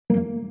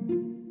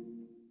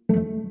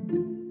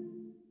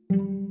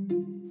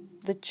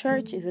The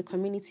church is a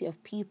community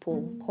of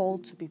people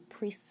called to be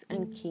priests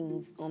and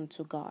kings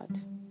unto God.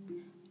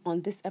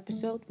 On this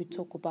episode, we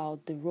talk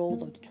about the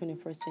role of the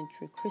 21st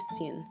century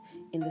Christian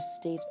in the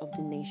state of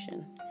the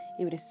nation.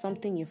 If it is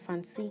something you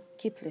fancy,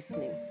 keep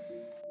listening.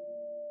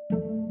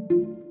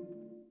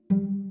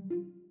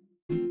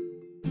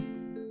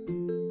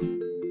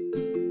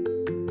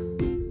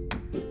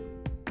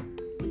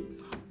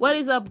 What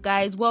is up,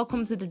 guys?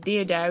 Welcome to the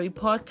Dear Diary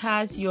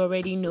podcast. You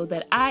already know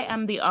that I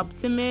am the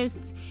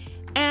optimist.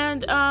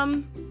 And, I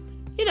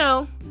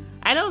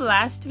know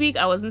last week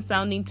I wasn't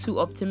sounding too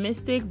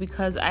optimistic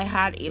because I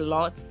had a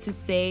lot to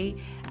say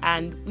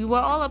and we were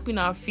all up in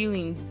our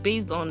feelings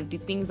based on the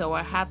things that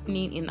were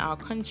happening in our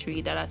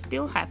country that are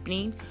still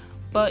happening.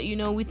 But,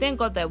 we thank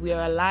God that we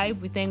are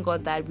alive. We thank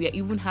God that we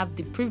even have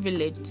the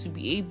privilege to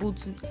be able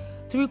to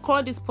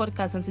record this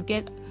podcast and to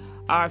get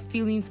our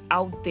feelings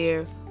out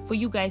there for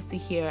you guys to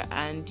hear.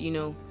 And,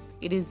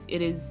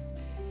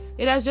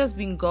 it has just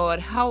been God.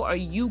 How are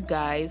you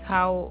guys?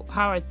 How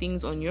are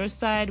things on your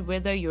side?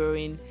 Whether you're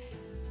in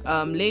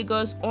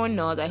Lagos or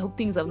not, I hope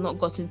things have not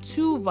gotten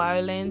too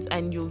violent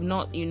and you've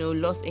not,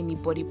 lost any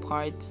body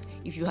parts.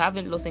 If you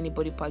haven't lost any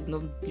body parts,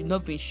 you've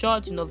not been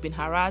shot, you've not been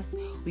harassed,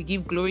 we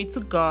give glory to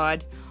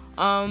God.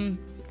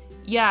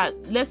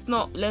 Let's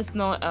not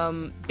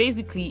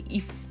basically,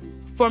 if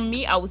for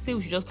me, I would say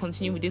we should just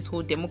continue with this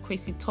whole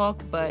democracy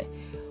talk, but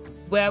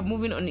we're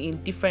moving on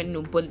in different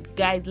note. But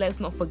guys, let's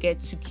not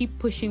forget to keep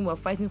pushing. We're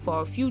fighting for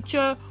our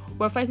future.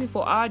 We're fighting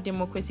for our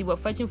democracy. We're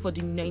fighting for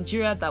the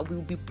Nigeria that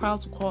we'll be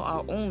proud to call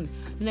our own.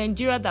 The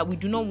Nigeria that we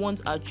do not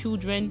want our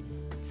children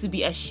to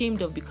be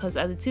ashamed of, because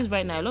as it is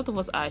right now, a lot of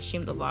us are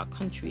ashamed of our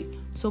country.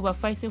 So we're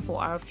fighting for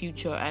our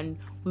future and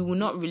we will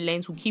not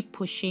relent. We'll keep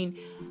pushing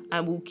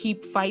and we'll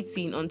keep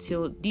fighting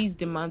until these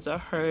demands are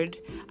heard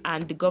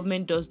and the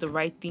government does the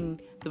right thing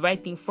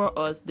for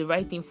us, the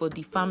right thing for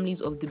the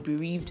families of the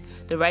bereaved,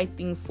 the right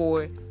thing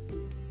for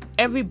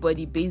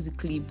everybody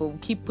basically. But we'll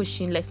keep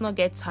pushing. Let's not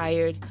get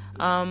tired.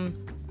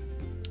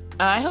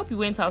 I hope you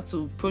went out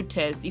to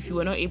protest. If you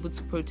were not able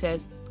to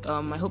protest,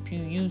 I hope you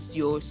used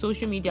your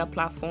social media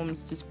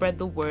platforms to spread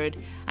the word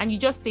and you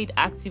just stayed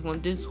active on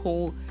this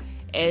whole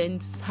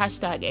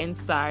hashtag end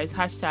SARS,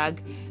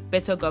 hashtag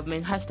better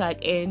government, hashtag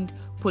end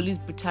police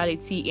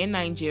brutality in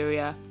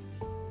Nigeria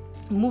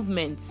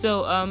movement.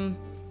 So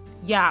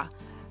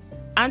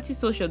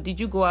antisocial, did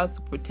you go out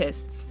to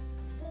protest?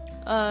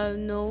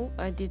 No,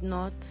 I did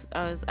not.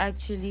 I was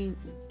actually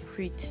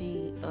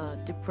pretty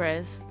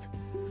depressed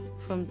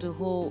from the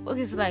whole.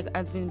 Okay, so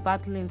I've been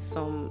battling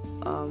some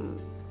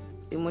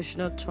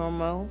emotional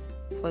turmoil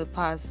for the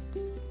past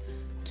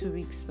 2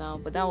 weeks now,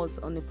 but that was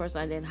on the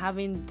person, and then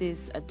having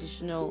this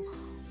additional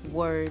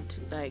word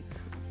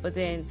but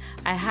then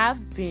I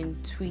have been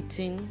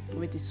tweeting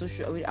with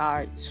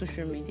our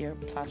social media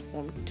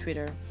platform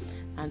Twitter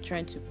and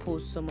trying to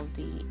post some of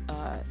the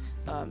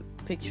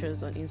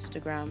pictures on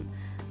Instagram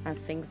and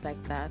things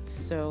like that.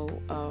 So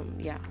I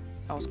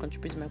was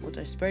contributing my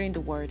quota, spreading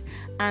the word.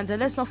 And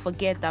let's not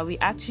forget that we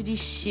actually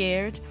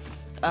shared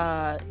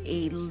a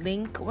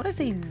link. What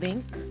is a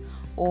link?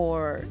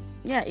 A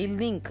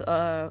link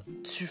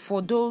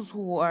for those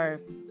who are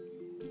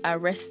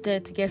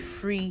arrested to get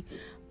free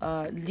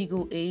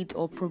legal aid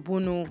or pro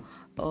bono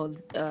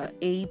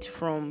aid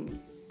from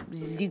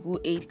the Legal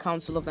Aid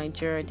Council of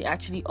Nigeria. They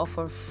actually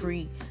offer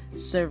free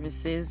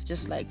services,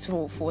 just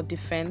for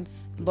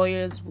defense.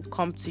 Lawyers will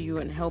come to you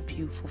and help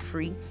you for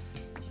free.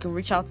 You can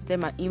reach out to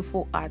them at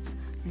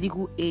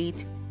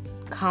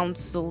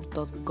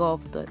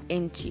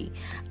info@legalaidcouncil.gov.ng.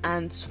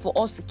 And for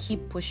us to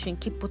keep pushing,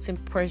 keep putting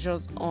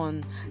pressures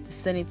on the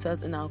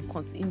senators in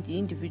the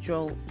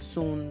individual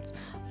zones,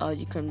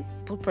 you can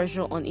put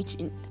pressure on each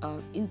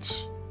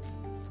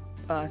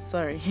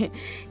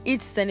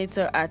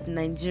senator at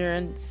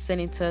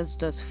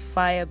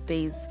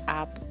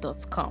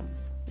nigeriansenators.firebaseapp.com.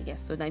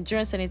 Yes, so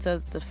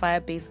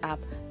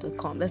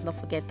nigeriansenators.firebaseapp.com. Let's not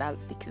forget that,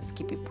 because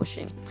keep it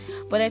pushing.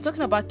 But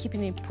talking about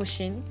keeping it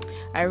pushing,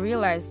 I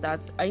realized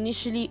that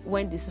initially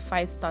when this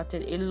fight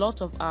started, a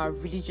lot of our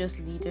religious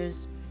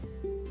leaders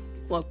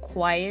were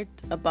quiet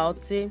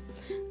about it,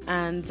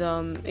 and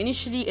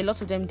initially a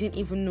lot of them didn't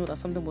even know that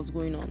something was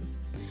going on.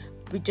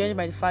 We're judged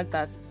by the fact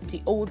that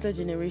the older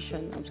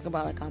generation, I'm talking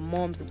about our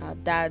moms and our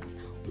dads,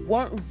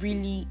 weren't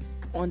really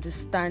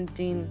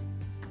understanding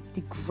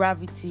the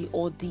gravity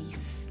or the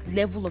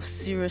level of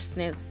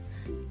seriousness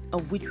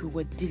of which we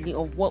were dealing,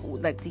 of what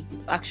the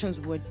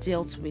actions were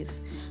dealt with.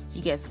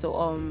 You get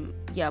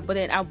but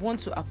then I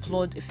want to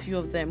applaud a few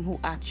of them who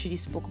actually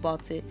spoke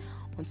about it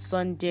on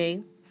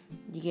Sunday.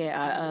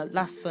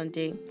 Last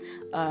Sunday,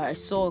 I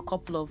saw a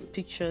couple of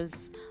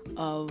pictures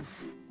of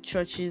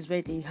churches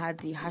where they had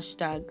the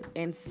hashtag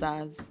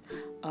EndSARS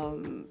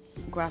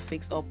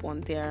graphics up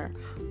on their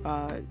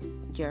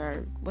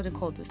what do you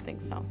call those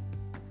things now?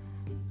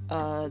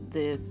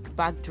 The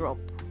backdrop.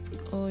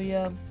 Oh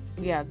yeah,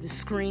 the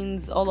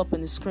screens, all up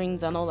on the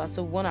screens and all that.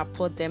 So we want to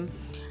applaud them.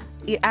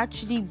 It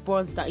actually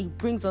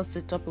brings us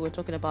to the topic we're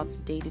talking about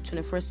today, the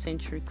 21st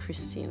century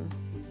Christian.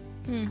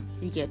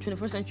 You get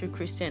 21st century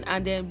Christian.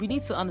 And then we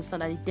need to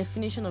understand that the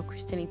definition of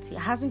Christianity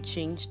hasn't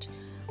changed,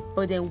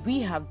 but then we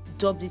have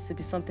dubbed it to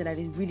be something that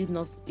it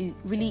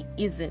really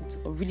isn't,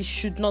 or really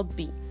should not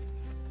be.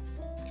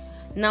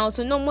 Now,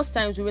 so most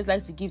times we always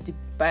like to give the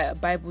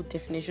Bible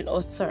definition,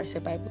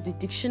 the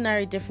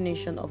dictionary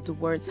definition of the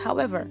words.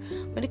 However,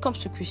 when it comes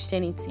to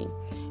Christianity,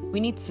 we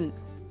need to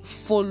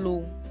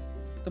follow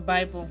the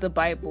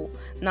Bible.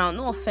 Now,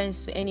 no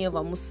offense to any of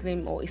our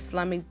Muslim or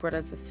Islamic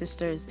brothers and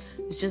sisters,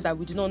 it's just that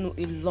we do not know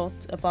a lot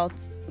about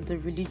the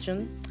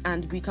religion,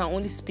 and we can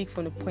only speak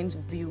from the point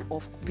of view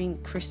of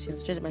being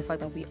Christians, just by the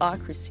fact that we are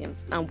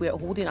Christians and we are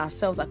holding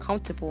ourselves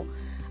accountable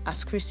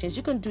as Christians.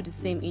 You can do the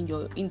same in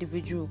your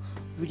individual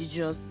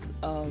religious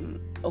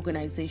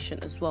organization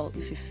as well,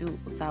 if you feel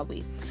that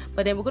way.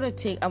 But then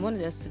I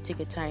wanted us to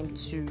take a time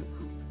to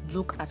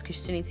look at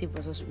Christianity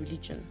versus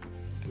religion.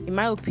 In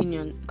my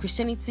opinion,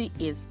 Christianity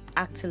is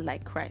acting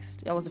like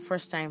Christ. That was the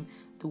first time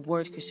the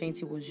word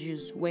Christianity was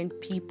used, when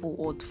people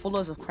or the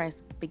followers of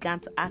Christ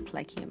began to act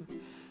like him.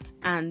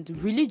 And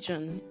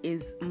religion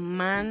is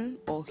man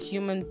or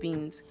human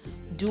beings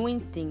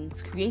doing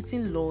things,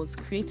 creating laws,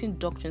 creating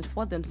doctrines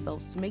for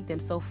themselves to make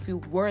themselves feel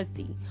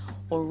worthy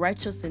or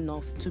righteous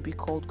enough to be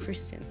called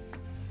Christians.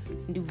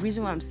 And the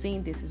reason why I'm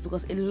saying this is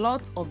because a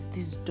lot of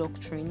these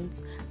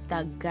doctrines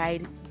that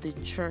guide the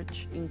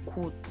church, in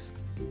quotes,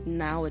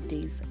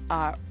 nowadays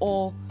are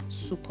all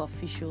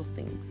superficial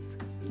things.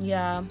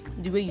 Yeah.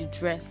 The way you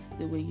dress,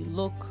 the way you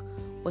look,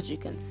 what you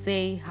can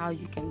say, how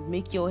you can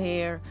make your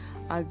hair,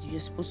 how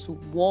you're supposed to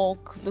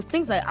walk. The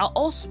things that are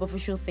all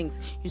superficial things.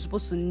 You're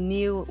supposed to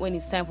kneel when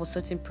it's time for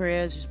certain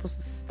prayers. You're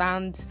supposed to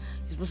stand.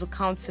 You're supposed to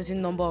count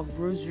certain number of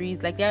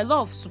rosaries. Like, there are a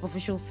lot of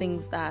superficial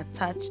things that are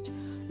attached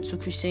to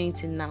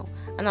Christianity now.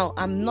 And now,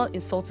 I'm not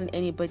insulting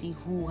anybody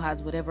who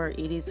has whatever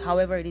it is,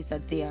 however it is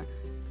that they are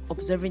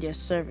observing their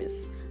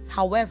service.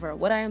 However,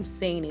 what I am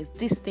saying is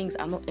these things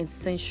are not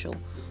essential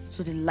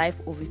to the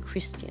life of a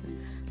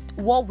Christian.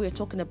 What we're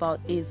talking about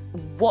is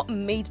what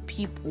made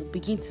people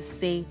begin to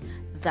say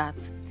that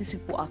these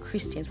people are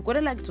Christians. What I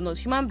like to know is,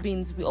 human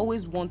beings, we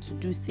always want to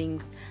do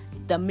things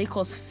that make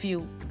us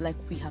feel like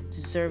we have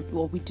deserved,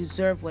 or we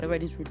deserve whatever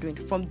it is we're doing.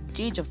 From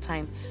the age of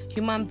time,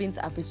 human beings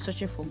have been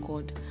searching for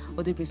God,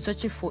 or they've been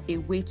searching for a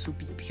way to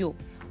be pure,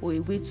 or a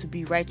way to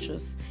be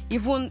righteous.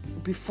 Even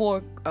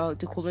before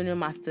the colonial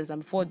masters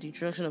and before the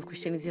introduction of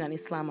Christianity and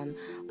Islam and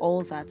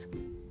all that,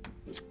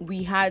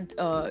 we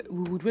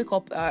would wake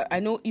up. I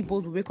know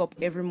Igbos would wake up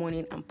every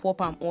morning and pour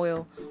palm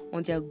oil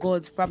on their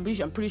gods. I'm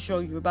pretty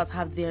sure Yorubas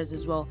have theirs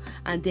as well.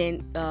 And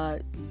then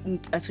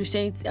as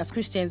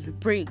Christians, we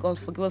pray, God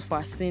forgive us for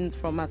our sins,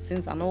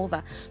 and all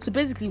that. So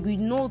basically,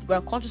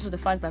 we're conscious of the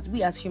fact that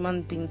we as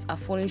human beings are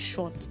falling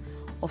short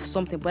of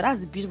something. But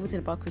that's the beautiful thing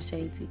about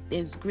Christianity.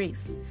 There's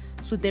grace.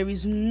 So there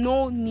is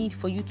no need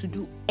for you to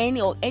do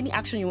any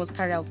action you want to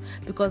carry out,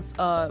 because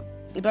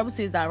the Bible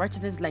says that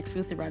righteousness is like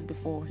filthy rag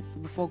before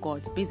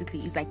God. Basically,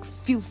 it's like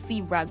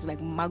filthy rag with like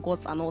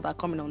maggots and all that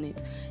coming on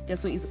it.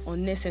 So it's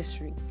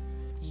unnecessary.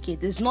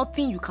 There's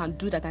nothing you can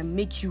do that can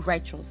make you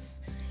righteous.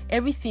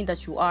 Everything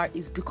that you are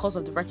is because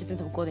of the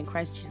righteousness of God in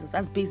Christ Jesus.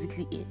 That's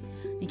basically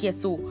it.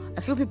 So I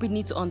feel people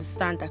need to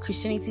understand that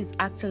Christianity is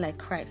acting like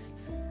Christ.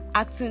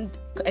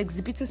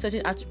 Exhibiting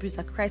certain attributes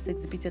that Christ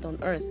exhibited on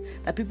earth,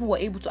 that people were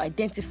able to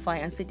identify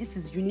and say, this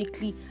is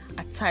uniquely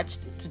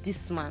attached to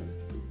this man.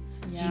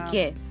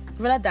 Yeah.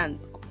 Rather than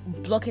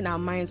blocking our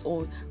minds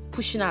or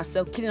killing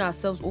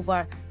ourselves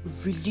over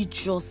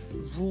religious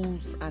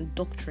rules and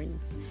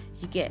doctrines.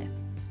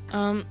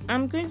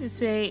 I'm going to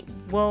say,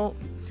 well,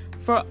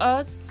 for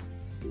us,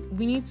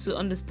 we need to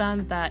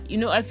understand that,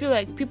 I feel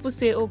like people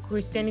say, oh,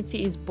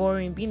 Christianity is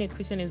boring, being a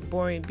Christian is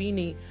boring, being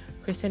a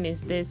Christian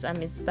is this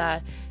and it's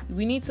that.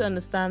 We need to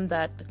understand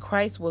that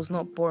Christ was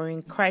not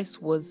boring. Christ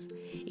was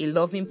a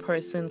loving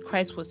person.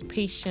 Christ was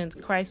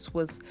patient. Christ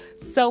was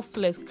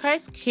selfless.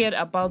 Christ cared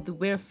about the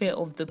welfare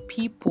of the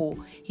people.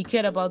 He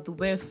cared about the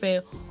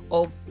welfare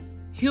of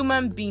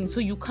human beings. So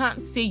you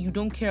can't say you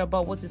don't care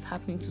about what is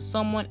happening to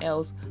someone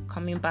else,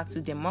 coming back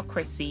to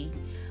democracy.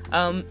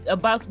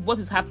 About what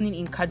is happening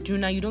in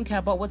Kaduna, you don't care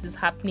about what is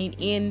happening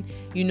in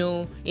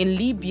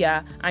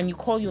Libya, and you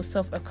call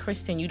yourself a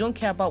Christian. You don't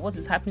care about what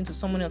is happening to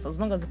someone else,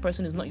 as long as the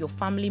person is not your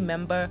family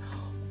member,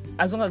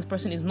 as long as the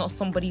person is not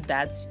somebody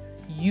that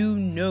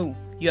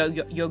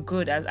you're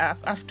good.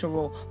 After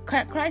all,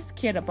 Christ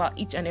cared about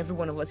each and every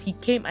one of us. He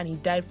came and he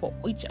died for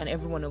each and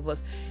every one of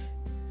us.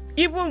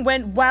 Even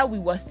while we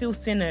were still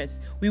sinners,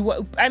 it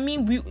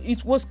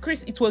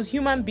was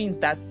human beings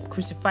that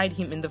crucified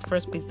him in the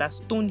first place, that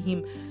stoned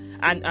him,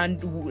 and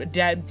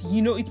that,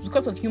 it's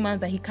because of humans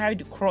that he carried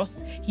the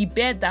cross. He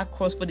bared that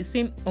cross for the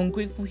same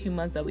ungrateful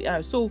humans that we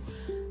are. So,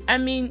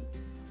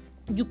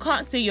 you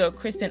can't say you're a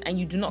Christian and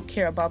you do not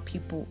care about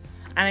people,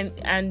 and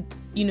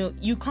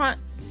you can't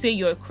say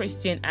you're a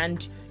Christian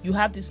and you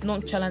have this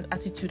nonchalant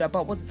attitude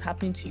about what is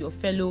happening to your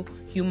fellow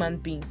human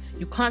being.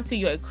 You can't say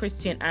you're a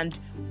Christian and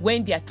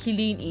when they are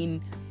killing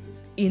in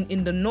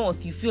in the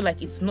north, you feel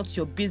like it's not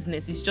your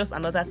business. It's just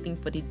another thing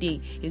for the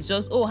day. It's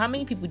just, oh, how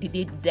many people did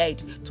they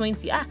died?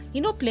 20.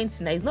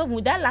 Plenty now. It's not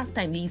even that last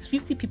time. It's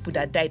 50 people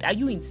that died. Are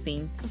you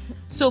insane?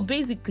 So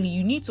basically,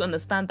 you need to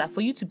understand that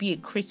for you to be a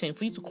Christian,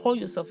 for you to call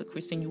yourself a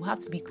Christian, you have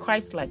to be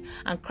Christ-like.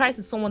 And Christ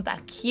is someone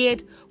that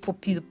cared for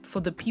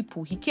the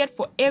people. He cared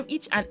for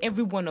each and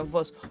every one of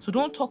us. So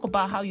don't talk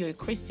about how you're a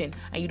Christian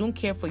and you don't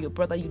care for your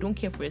brother, you don't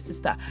care for your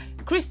sister.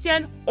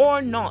 Christian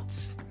or not.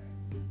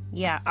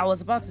 Yeah, I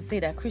was about to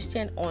say that,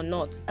 Christian or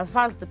not, as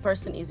far as the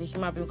person is a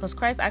human being, because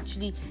Christ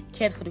actually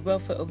cared for the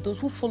welfare of those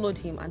who followed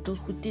him and those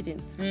who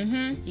didn't.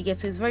 You get,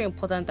 so it's very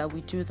important that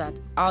we do that.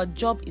 Our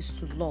job is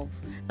to love.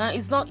 Now,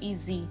 it's not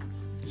easy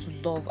to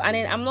love, and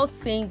then I'm not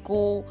saying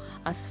go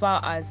as far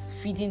as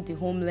feeding the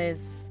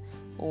homeless,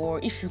 or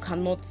if you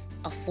cannot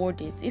afford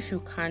it. If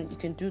you can, you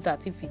can do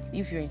that.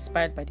 If you're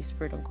inspired by the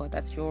Spirit of God,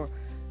 that's your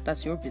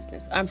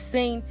business. I'm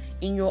saying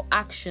in your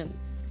actions,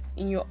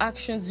 you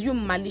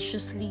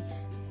maliciously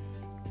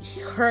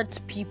hurt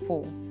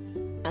people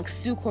and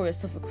still call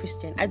yourself a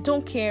Christian. I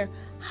don't care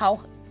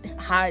how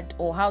hard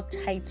or how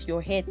tight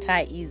your hair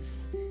tie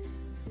is,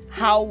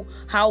 how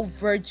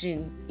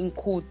virgin in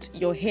quote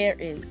your hair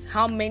is,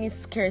 how many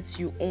skirts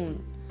you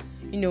own,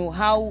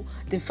 how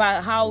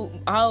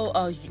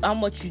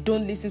much you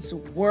don't listen to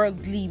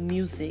worldly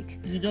music.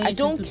 You don't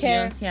listen to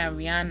Beyonce and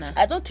Rihanna.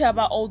 I don't care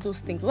about all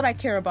those things. What I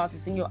care about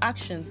is in your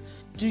actions.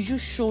 Do you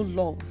show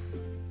love?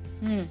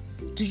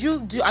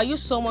 Are you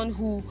someone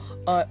who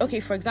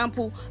for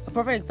example, a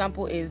perfect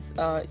example is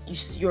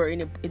you're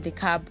in the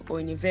cab or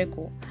in a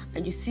vehicle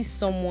and you see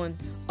someone,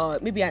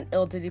 maybe an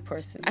elderly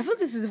person. I feel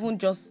this is even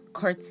just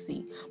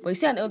courtesy, but you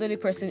see an elderly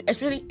person,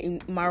 especially in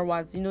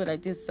Marwas,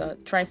 like these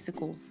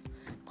tricycles,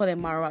 call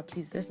them Marwa,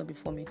 please, let's not be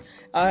forming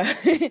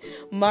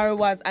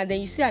Marwas, and then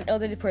you see an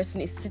elderly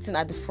person is sitting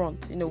at the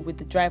front, with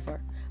the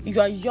driver.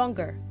 You are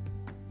younger,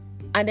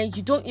 and then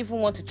you don't even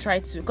want to try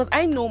to, because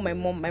I know my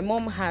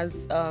mom has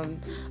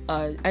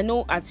I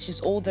know as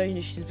she's older,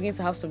 she's beginning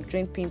to have some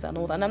joint pains and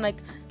all that, and I'm like,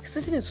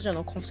 sitting in such an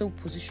uncomfortable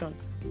position,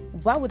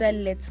 why would I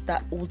let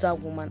that older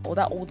woman or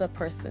that older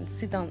person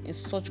sit down in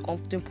such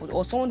comfortable,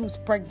 or someone who's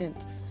pregnant,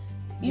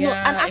 an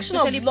action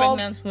of love,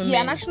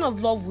 an action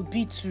of love would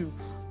be to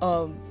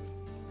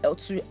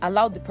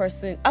allow the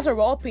person, we're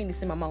all paying the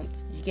same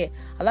amount,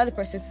 allow the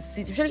person to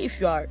sit, especially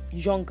if you are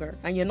younger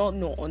and you're not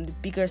on the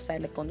bigger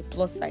side, like on the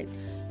plus side.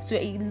 So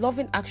a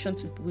loving action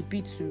would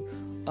be to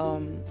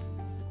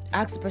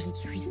ask the person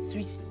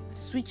to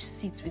switch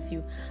seats with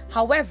you.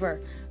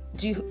 However,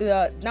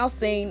 now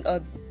saying,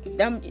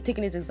 I'm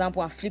taking this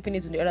example and flipping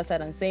it to the other side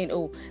and saying,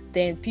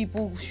 then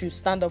people should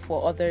stand up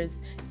for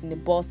others in the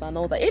bus and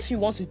all that. If you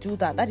want to do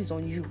that, that is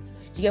on you.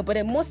 But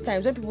then most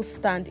times when people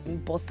stand in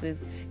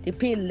buses, they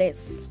pay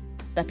less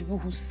than people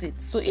who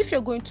sit. So if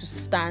you're going to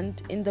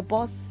stand in the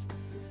bus,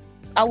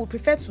 I would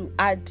prefer to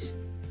add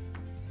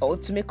or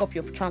to make up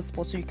your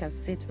transport so you can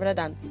sit rather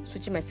than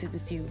switching my seat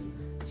with you.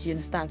 Do you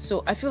understand?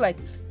 So I feel like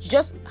you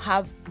just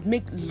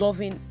make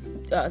loving,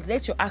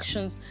 let your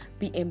actions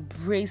be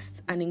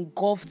embraced and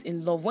engulfed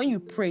in love. When you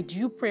pray, do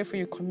you pray for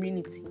your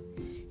community?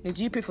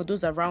 Do you pray for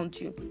those around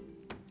you?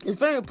 It's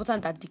very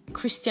important that the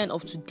Christian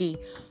of today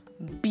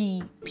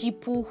be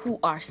people who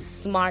are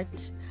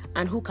smart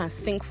and who can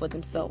think for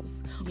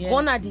themselves. Yes.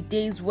 Gone are the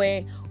days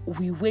where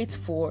we wait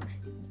for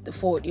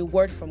a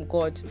word from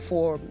God,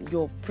 for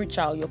your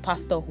preacher or your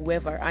pastor,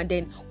 whoever, and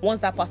then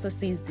once that pastor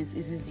says this, it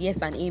is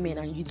yes and amen,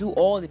 and you do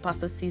all the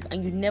pastor says,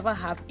 and you never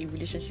have a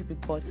relationship with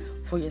God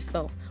for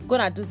yourself. God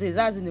had to say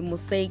that's in the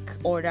Mosaic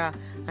order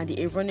and the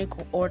Aaronic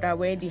order,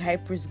 where the high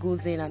priest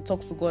goes in and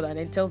talks to God and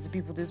then tells the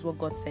people this is what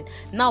God said.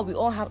 Now we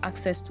all have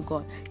access to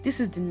God. This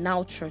is the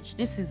now church.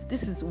 This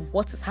is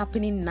what is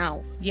happening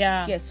now.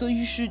 Yeah. So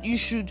you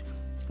should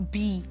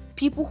be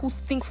people who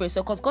think for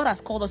yourself, because God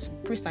has called us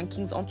priests and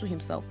kings unto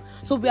himself.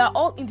 So we are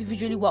all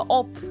individually, we're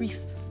all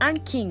priests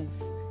and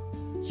kings.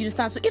 You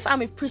understand? So if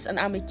I'm a priest and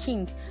I'm a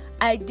king,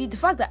 the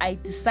fact that I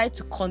decide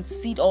to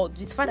concede, or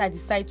the fact that I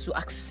decide to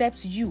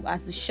accept you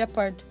as a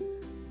shepherd,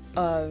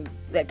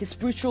 like a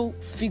spiritual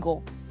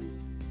figure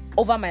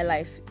over my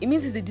life, it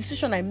means it's a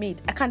decision I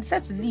made. I can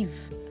decide to leave.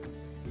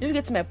 You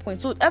get to my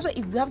point? So that's why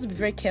we have to be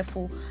very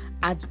careful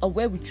at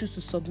where we choose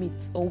to submit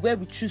or where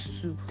we choose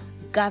to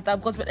gather,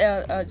 because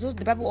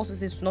the Bible also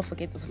says to not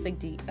forsake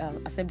the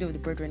assembly of the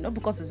brethren, not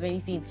because there's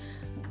anything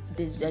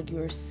like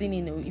you're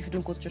sinning or if you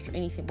don't go to church or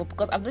anything, but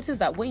because I've noticed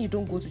that when you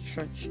don't go to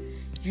church,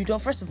 you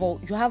don't, first of all,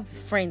 you have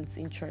friends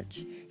in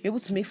church. You're able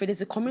to make friends.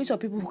 There's a community of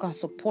people who can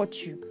support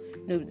you.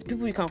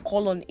 People you can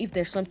call on if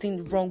there's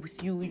something wrong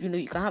with you.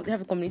 You can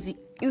have a community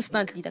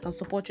instantly that can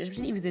support you,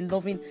 especially if it's a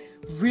loving,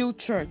 real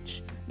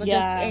church, not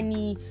just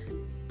any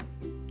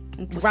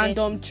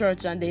random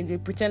church, and then they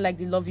pretend like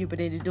they love you but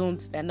then they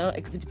don't. They're not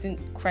exhibiting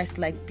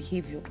Christ-like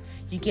behavior.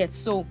 You get?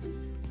 So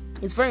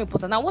it's very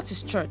important. Now, what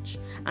is church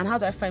and how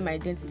do I find my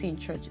identity in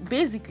church?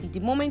 Basically,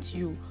 the moment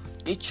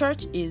a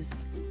church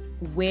is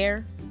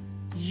where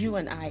you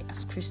and I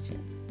as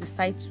Christians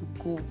decide to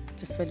go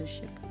to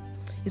fellowship.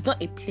 It's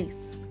not a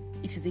place,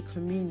 it is a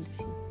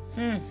community.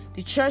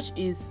 The church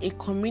is a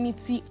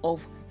community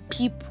of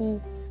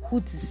people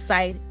who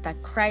decide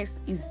that Christ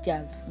is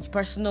their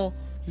personal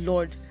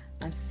Lord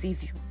and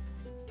Savior.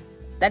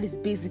 That is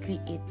basically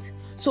it.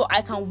 So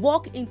I can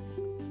walk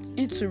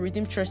into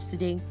Redeemed Church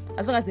today,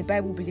 as long as the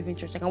Bible believing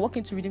church. I can walk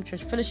into Redeemed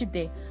Church, fellowship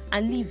there,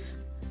 and leave.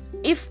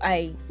 If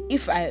I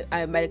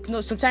might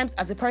know, sometimes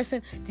as a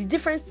person, the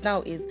difference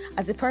now is,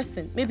 as a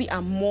person, maybe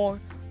I'm more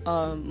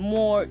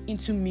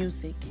into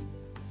music.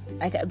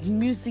 Like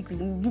music,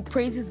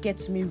 praises get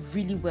to me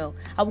really well.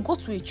 I will go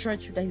to a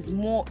church that is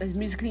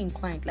musically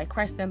inclined, like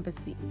Christ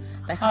Embassy,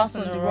 like House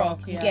on the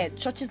Rock. You get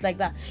churches like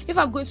that. If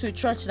I'm going to a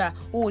church that,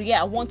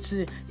 I want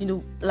to,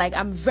 like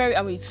I'm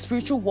a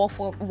spiritual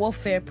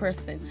warfare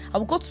person, I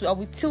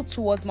will tilt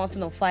towards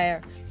Mountain of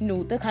Fire,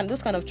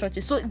 those kind of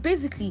churches. So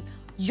basically,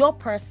 your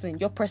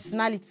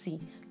personality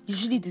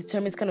usually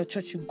determines kind of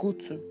church you go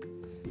to.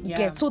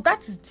 Yeah. So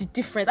that is the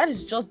difference. That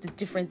is just the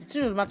difference. The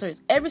truth of the matter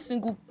is, every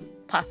single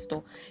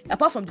pastor,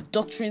 apart from the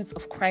doctrines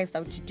of Christ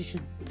that they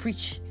should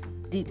preach,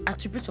 the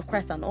attributes of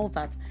Christ and all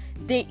that,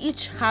 they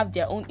each have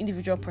their own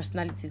individual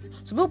personalities.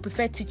 So people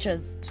prefer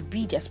teachers to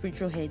be their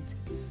spiritual head,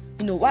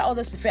 while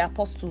others prefer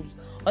apostles,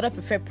 others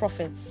prefer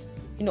prophets,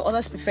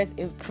 others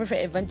prefer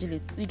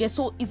evangelists. You get,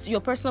 so it's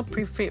your personal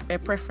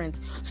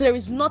preference. So there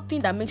is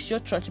nothing that makes your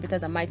church better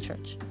than my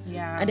church.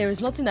 Yeah. And there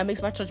is nothing that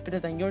makes my church better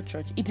than your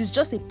church. It is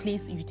just a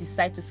place you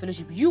decide to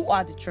fellowship. You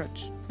are the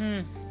church.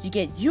 You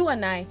get, you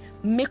and I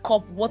make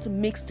up what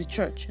makes the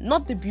church,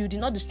 not the building,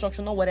 not the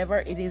structure, not whatever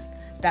it is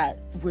that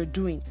we're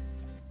doing.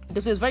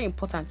 So it's very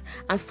important.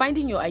 And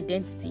finding your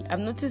identity. I've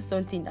noticed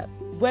something that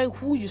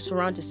who you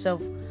surround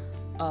yourself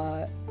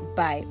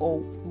by or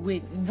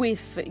with,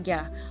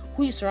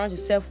 who you surround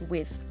yourself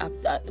with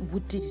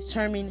would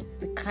determine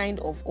the kind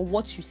of, or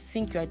what you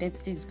think your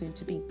identity is going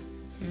to be.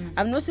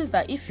 I've noticed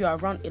that if you're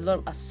around a lot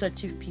of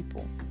assertive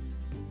people,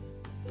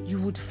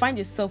 you would find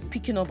yourself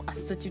picking up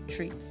assertive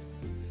traits.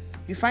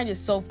 You find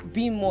yourself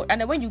being more,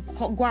 and then when you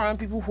go around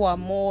people who are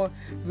more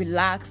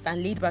relaxed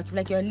and laid back,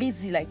 like you're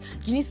lazy, like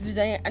you need to do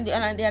that, and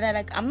they're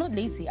like, I'm not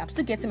lazy, I'm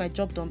still getting my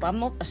job done, but I'm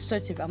not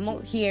assertive, I'm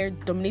not here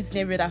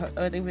dominating every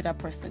other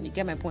person. You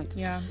get my point?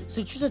 Yeah.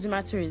 So the truth of the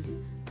matter is,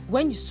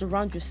 when you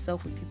surround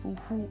yourself with people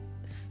who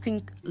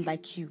think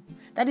like you,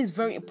 that is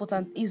very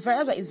important. That's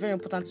why it's very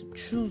important to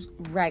choose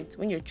right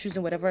when you're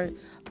choosing whatever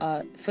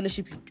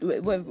fellowship,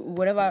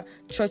 whatever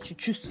church you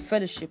choose to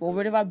fellowship, or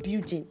whatever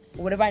building,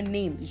 or whatever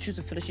name you choose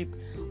to fellowship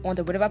on,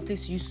 whatever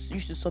place you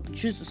choose to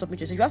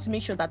submit yourself. You have to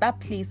make sure that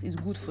place is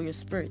good for your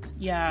spirit.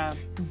 Yeah,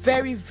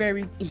 very,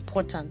 very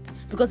important.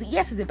 Because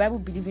yes, it's a Bible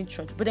believing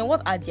church, but then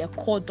what are their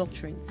core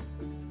doctrines?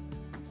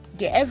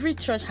 Okay, every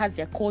church has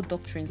their core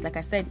doctrines. Like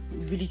I said,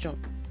 religion.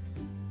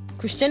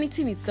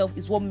 Christianity in itself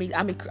is what makes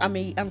I'm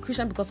a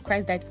Christian because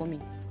Christ died for me.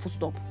 Full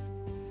stop.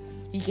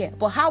 Yeah.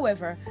 But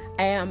however,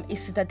 I am a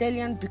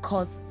Citadelian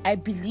because I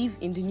believe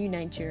in the new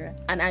Nigeria,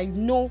 and I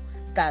know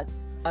that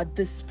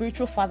the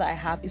spiritual father I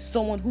have is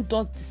someone who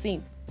does the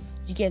same.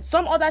 You get,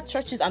 some other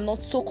churches are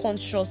not so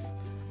conscious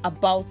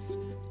about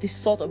the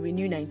thought of a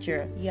new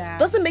Nigeria. Yeah.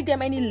 Doesn't make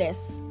them any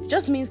less. It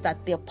just means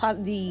that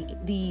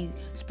the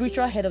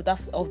spiritual head of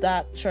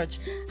that church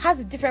has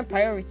a different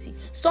priority.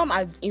 Some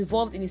are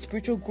involved in the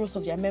spiritual growth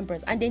of their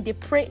members, and then they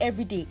pray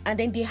every day, and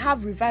then they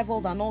have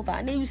revivals and all that,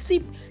 and then you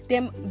see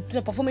them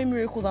performing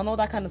miracles and all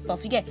that kind of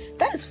stuff. You get,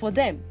 that is for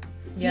them.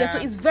 Yeah. So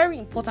it's very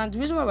important. The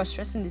reason why we're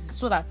stressing this is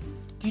so that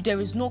there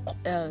is no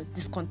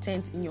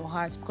discontent in your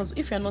heart, because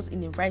if you're not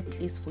in the right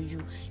place for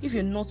you, if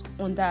you're not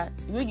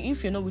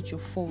if you're not with your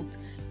fold,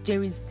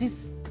 there is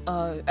this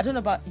I don't know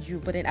about you,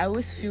 but then I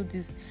always feel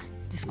this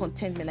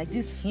discontentment, like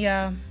this.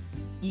 Yeah.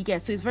 You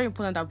get, so it's very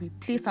important that we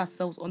place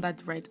ourselves under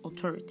the right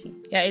authority.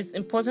 Yeah, it's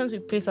important we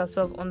place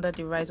ourselves under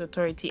the right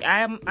authority.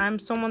 I'm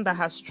someone that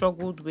has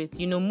struggled with,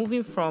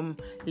 moving from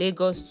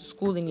Lagos to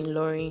school in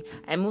Ilorin.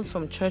 I moved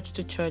from church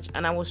to church,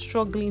 and I was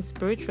struggling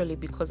spiritually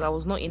because I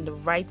was not in the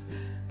right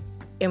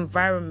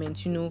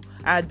environment.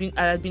 I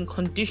had been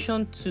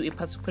conditioned to a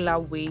particular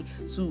way,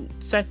 to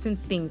certain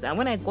things, and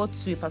when I got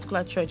to a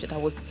particular church that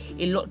was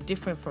a lot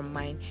different from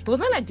mine, it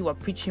wasn't like they were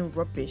preaching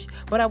rubbish,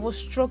 but I was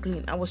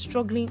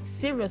struggling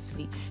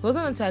seriously. It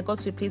wasn't until I got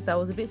to a place that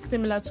was a bit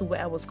similar to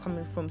where I was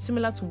coming from,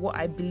 similar to what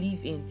I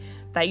believe in,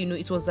 that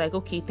it was like,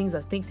 okay, things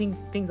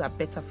are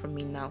better for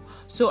me now.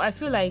 So I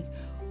feel like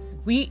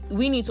we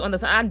need to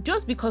understand, and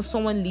just because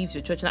someone leaves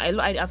your church, and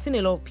I've seen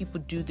a lot of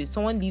people do this.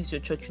 Someone leaves your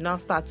church, you now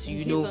start to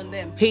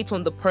hate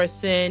on the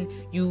person.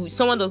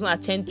 Someone doesn't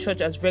attend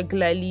church as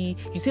regularly.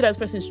 You see that this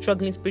person is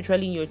struggling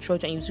spiritually in your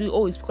church, and you say,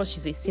 oh, it's because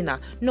she's a sinner.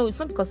 No, it's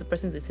not because the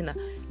person is a sinner.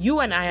 You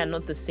and I are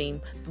not the same.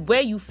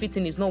 Where you fit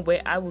in is not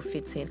where I will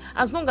fit in.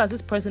 As long as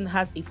this person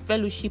has a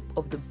fellowship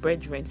of the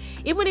brethren,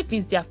 even if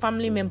it's their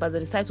family members that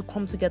decide to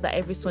come together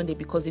every Sunday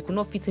because they could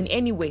not fit in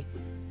anyway,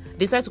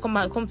 decide to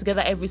come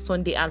together every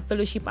Sunday and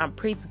fellowship and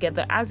pray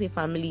together as a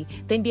family,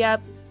 then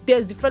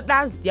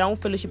that's their own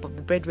fellowship of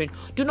the brethren.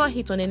 Do not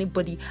hate on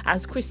anybody.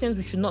 As Christians,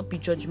 we should not be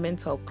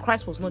judgmental.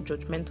 Christ was not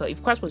judgmental.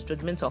 If Christ was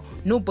judgmental,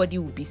 nobody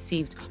would be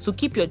saved. So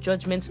keep your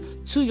judgments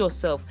to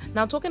yourself.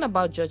 Now, talking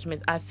about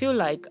judgment, I feel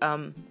like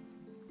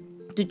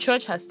the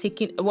church has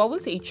taken, well, I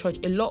won't say a church,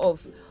 a lot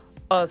of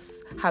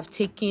us have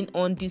taken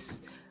on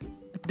this,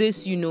 I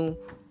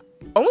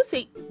won't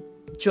say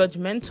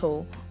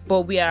judgmental,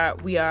 but we are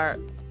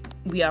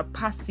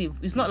passive.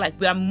 It's not like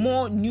we are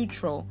more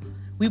neutral.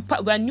 We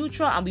are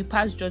neutral and we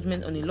pass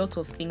judgment on a lot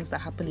of things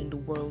that happen in the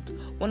world.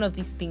 One of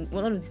the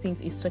things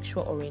is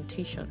sexual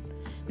orientation.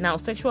 Now,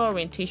 sexual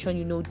orientation,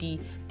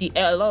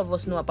 a lot of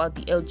us know about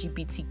the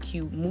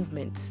LGBTQ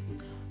movement.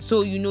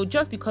 So,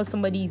 just because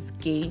somebody is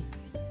gay,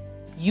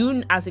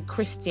 you as a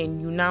Christian,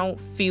 you now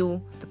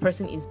feel the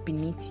person is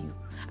beneath you.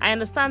 I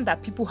understand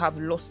that people have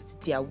lost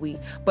their way,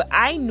 but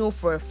I know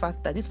for a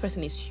fact that this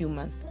person is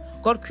human.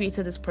 God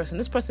created this person.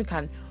 This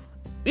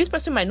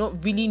person might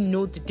not really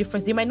know the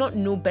difference. They might not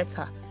know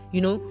better.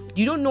 You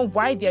don't know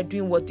why they're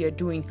doing what they're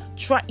doing.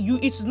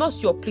 It's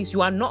not your place.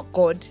 You are not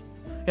God.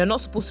 You're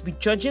not supposed to be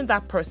judging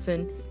that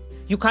person.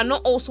 You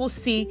cannot also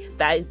say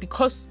that it's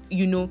because,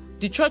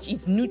 the church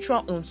is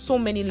neutral on so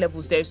many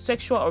levels. There is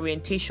sexual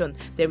orientation.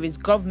 There is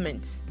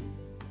government.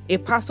 A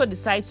pastor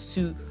decides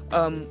to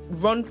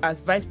run as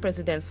vice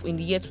president in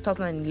the year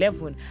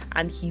 2011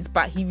 and he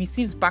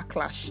receives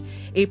backlash.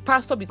 A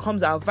pastor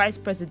becomes our vice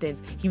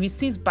president. He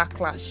receives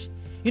backlash.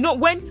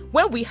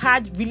 When we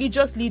had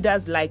religious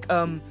leaders like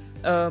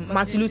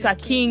Martin Luther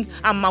King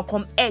and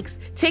Malcolm X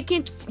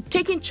taking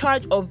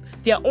charge of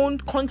their own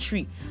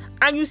country,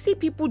 and you see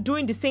people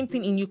doing the same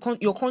thing in your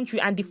country,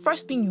 and the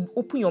first thing you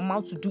open your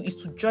mouth to do is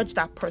to judge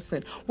that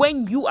person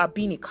when you are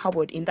being a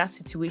coward in that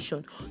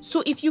situation.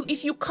 So if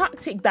you can't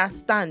take that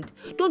stand,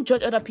 don't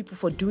judge other people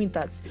for doing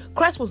that.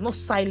 Christ was not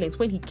silent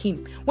when he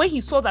came. When he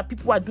saw that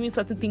people were doing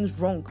certain things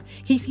wrong,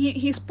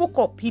 he spoke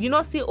up. He did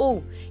not say,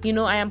 I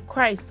am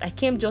Christ. I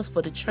came just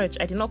for the church.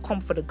 I did not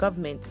come for the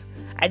government.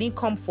 I didn't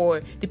come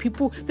for the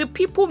people. The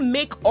people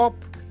make up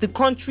the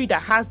country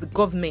that has the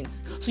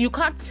government. So you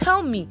can't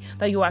tell me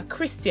that you are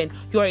Christian,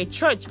 you are a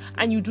church,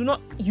 and you do not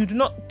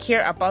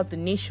care about the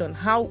nation.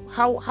 How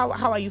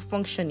are you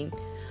functioning?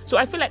 So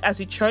I feel like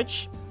as a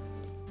church,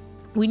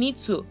 we need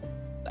to,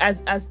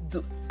 as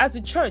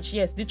a church,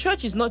 yes, the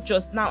church is not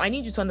just, now I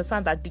need you to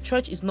understand that the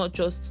church is not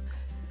just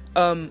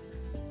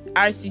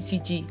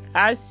RCCG,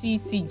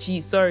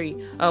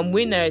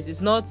 winners. It's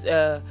not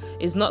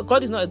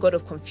God is not a God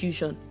of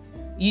confusion.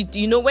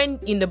 When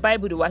in the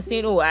Bible they were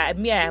saying, I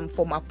am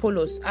from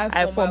Apollos,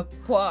 I'm from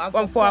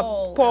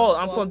Paul,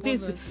 I'm from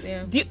this.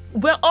 Yeah.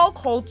 We're all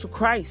called to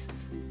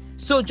Christ.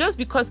 So just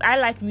because I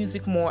like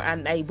music more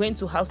and I went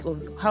to House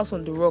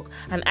on the Rock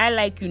and I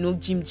like,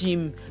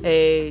 Jim,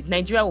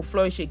 Nigeria Will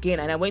Flourish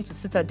Again, and I went to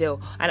Citadel,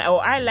 and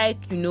I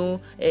like,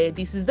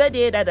 This Is the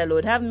Day That the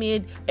Lord Have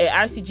Made,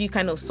 RCG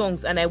kind of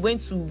songs, and I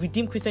went to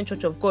Redeemed Christian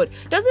Church of God,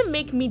 doesn't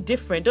make me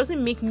different,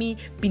 doesn't make me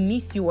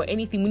beneath you or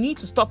anything. We need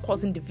to stop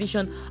causing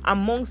division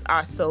amongst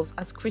ourselves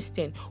as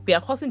Christians. We are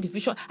causing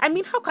division. I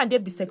mean, how can there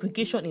be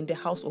segregation in the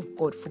house of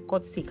God, for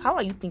God's sake? How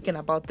are you thinking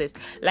about this?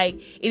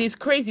 Like, it is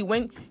crazy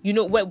when,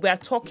 where we are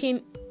talking.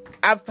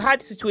 I've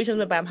had situations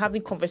where I'm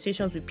having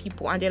conversations with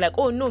people and they're like,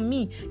 we're not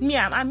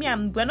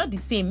the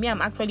same. I'm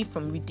actually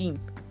from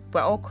Redeem.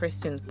 We're all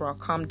Christians, bro.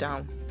 Calm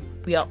down.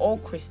 We are all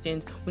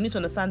Christians. We need to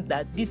understand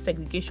that this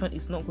segregation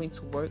is not going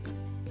to work.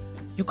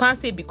 You can't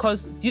say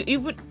because there's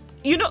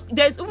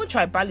even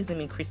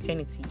tribalism in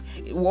Christianity.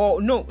 Well,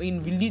 no,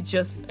 in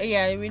religious.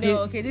 Yeah, we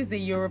know. Okay, this is the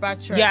Yoruba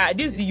church. Yeah,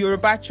 this is the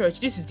Yoruba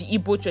church. This is the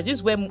Igbo church. This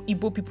is where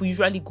Igbo people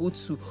usually go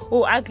to.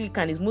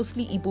 Anglican is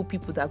mostly Igbo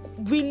people that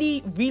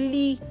really,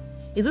 really.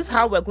 Is this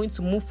how we're going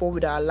to move forward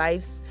with our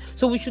lives?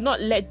 So we should not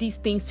let these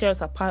things tear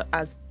us apart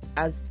as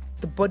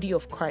the body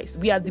of Christ.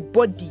 We are the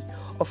body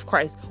of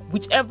Christ.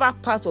 Whichever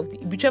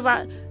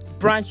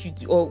branch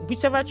or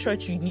whichever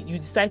church you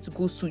decide to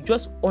go to,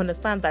 just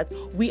understand that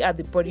we are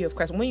the body of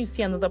Christ. When you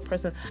see another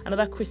person,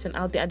 another Christian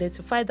out there,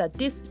 identify that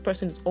this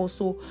person is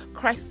also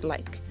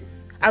Christ-like.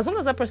 As long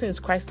as that person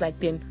is Christ-like,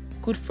 then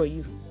good for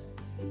you.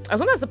 As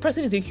long as the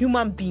person is a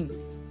human being,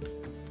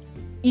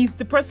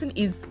 the person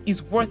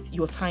is worth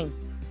your time.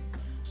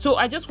 So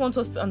I just want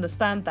us to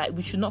understand that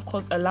we should not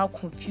allow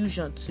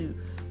confusion to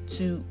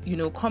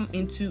come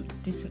into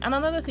this. And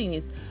another thing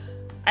is,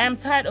 I am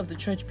tired of the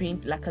church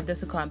being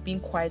lackadaisical and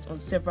being quiet on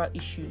several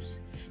issues.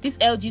 This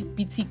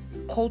LGBT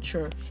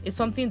culture is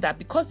something that,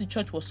 because the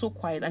church was so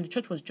quiet and the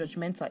church was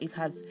judgmental,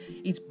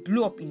 it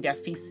blew up in their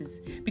faces.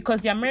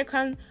 Because the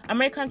American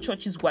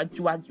churches were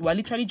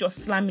literally just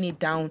slamming it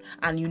down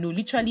and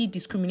literally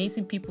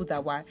discriminating people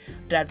that were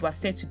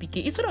said to be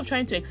gay. Instead of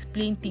trying to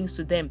explain things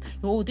to them,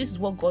 this is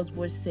what God's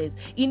word says.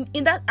 In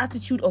that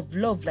attitude of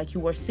love, like you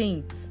were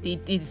saying, they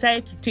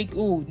decided to take,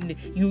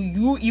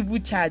 you evil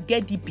child,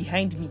 get deep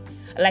behind me,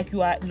 like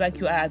you are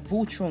a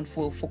Voltron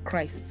for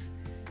Christ.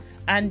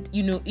 And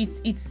it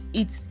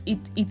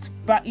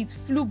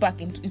flew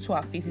back into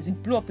our faces.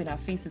 It blew up in our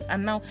faces,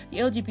 and now the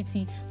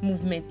LGBT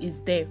movement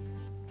is there.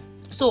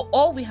 So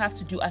all we have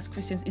to do as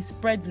Christians is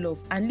spread love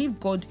and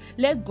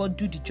let God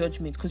do the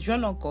judgment, because you're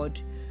not God.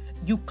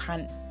 You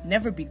can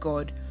never be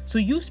God. So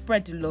you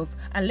spread the love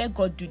and let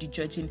God do the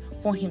judging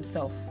for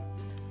himself.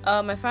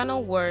 My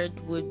final word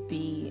would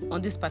be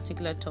on this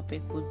particular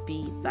topic would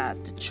be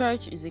that the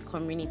church is a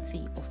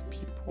community of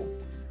people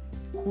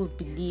who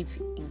believe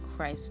in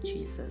Christ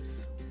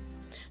Jesus.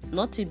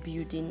 Not a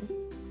building,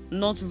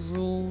 not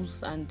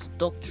rules and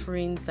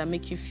doctrines that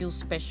make you feel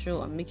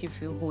special and make you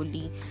feel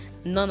holy.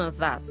 None of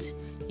that.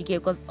 You get,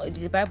 because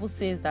the Bible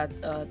says that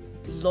the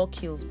law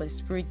kills, but the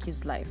Spirit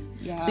gives life.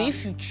 Yeah. So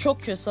if you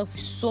choke yourself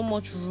with so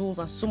much rules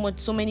and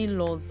so many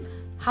laws,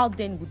 how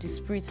then would the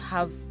Spirit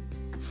have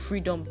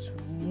freedom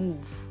to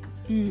move?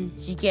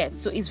 You get,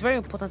 so it's very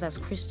important as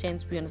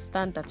Christians we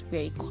understand that we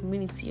are a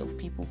community of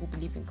people who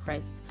believe in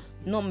Christ,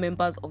 not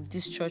members of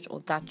this church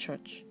or that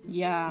church.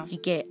 Yeah. You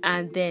get,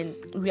 and then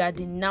we are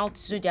the now.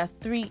 So there are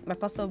three. My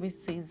pastor always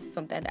says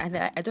something, and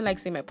I don't like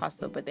saying my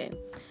pastor, but then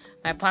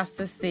my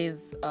pastor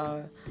says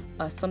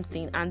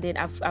something, and then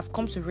I've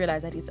come to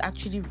realize that it's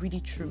actually really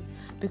true,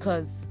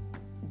 because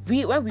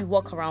when we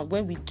walk around,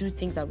 when we do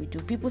things that we do,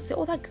 people say,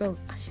 "Oh, that girl,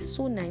 she's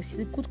so nice. She's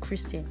a good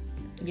Christian."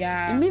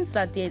 Yeah. It means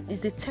that there is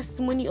the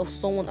testimony of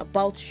someone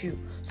about you.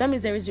 So that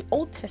means there is the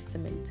Old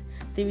Testament,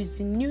 there is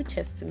the New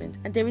Testament,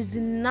 and there is the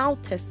Now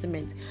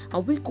Testament.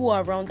 And we go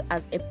around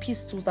as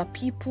epistles that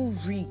people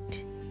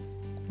read.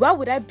 Why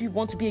would I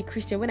want to be a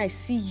Christian when I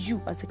see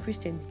you as a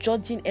Christian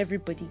judging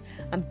everybody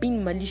and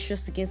being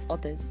malicious against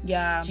others?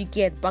 Yeah. You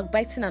get,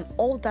 backbiting and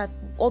all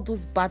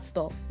those bad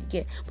stuff. You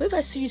get. But if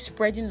I see you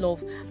spreading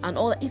love and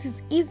all that, it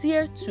is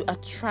easier to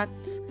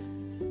attract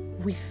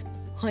with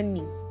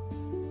honey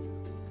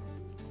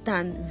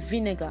than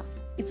vinegar.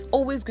 It's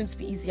always going to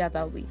be easier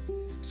that way.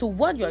 So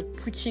when you're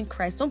preaching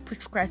Christ, don't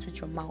preach Christ with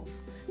your mouth.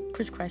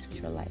 Preach Christ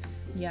with your life.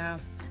 Yeah.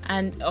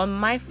 And on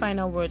my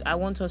final word, I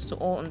want us to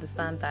all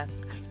understand that,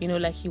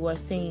 like you were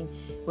saying,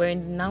 we're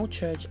in the Now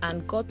Church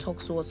and God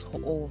talks to us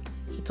all.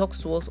 He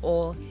talks to us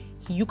all.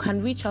 You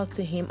can reach out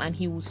to him and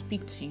he will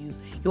speak to you.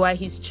 You are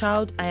his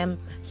child. I am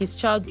his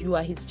child. You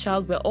are his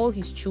child. We're all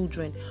his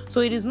children.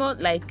 So it is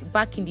not like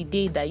back in the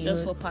day that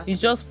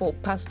it's just for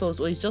pastors,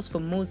 or it's just for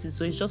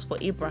Moses, or it's just for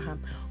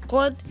Abraham.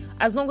 God,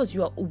 as long as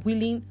you are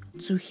willing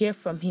to hear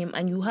from him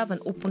and you have an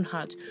open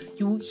heart,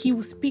 he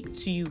will speak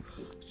to you.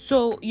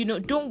 So,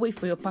 don't wait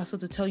for your pastor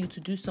to tell you to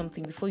do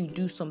something before you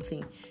do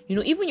something.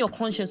 Even your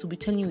conscience will be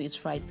telling you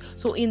it's right.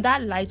 So in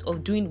that light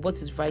of doing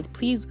what is right,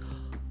 please,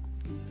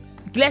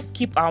 let's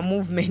keep our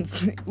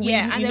movements. Then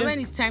when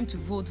it's time to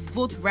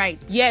vote right.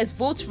 Yes,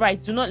 vote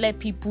right. Do not let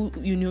people,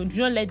 do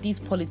not let these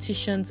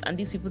politicians and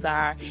these people that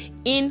are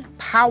in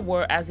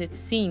power, as it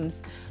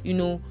seems,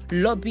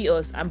 lobby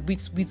us, and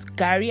with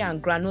Gary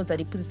and Granos that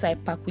they put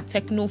aside pack, with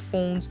techno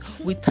phones,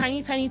 with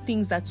tiny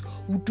things that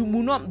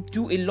will not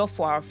do a lot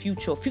for our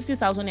future.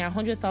 50,000 naira,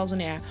 100,000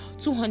 naira,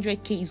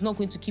 200k is not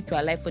going to keep you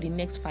alive for the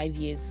next 5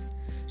 years.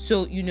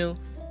 So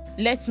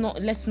let's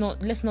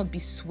not be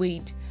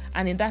swayed.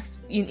 And in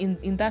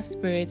that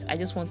spirit, I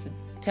just want to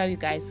tell you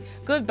guys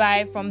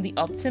goodbye from the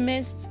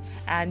Optimist,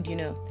 and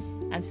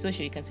and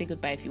Social, you can say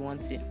goodbye if you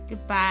want to.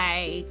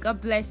 Goodbye.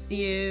 God bless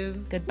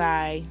you.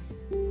 Goodbye.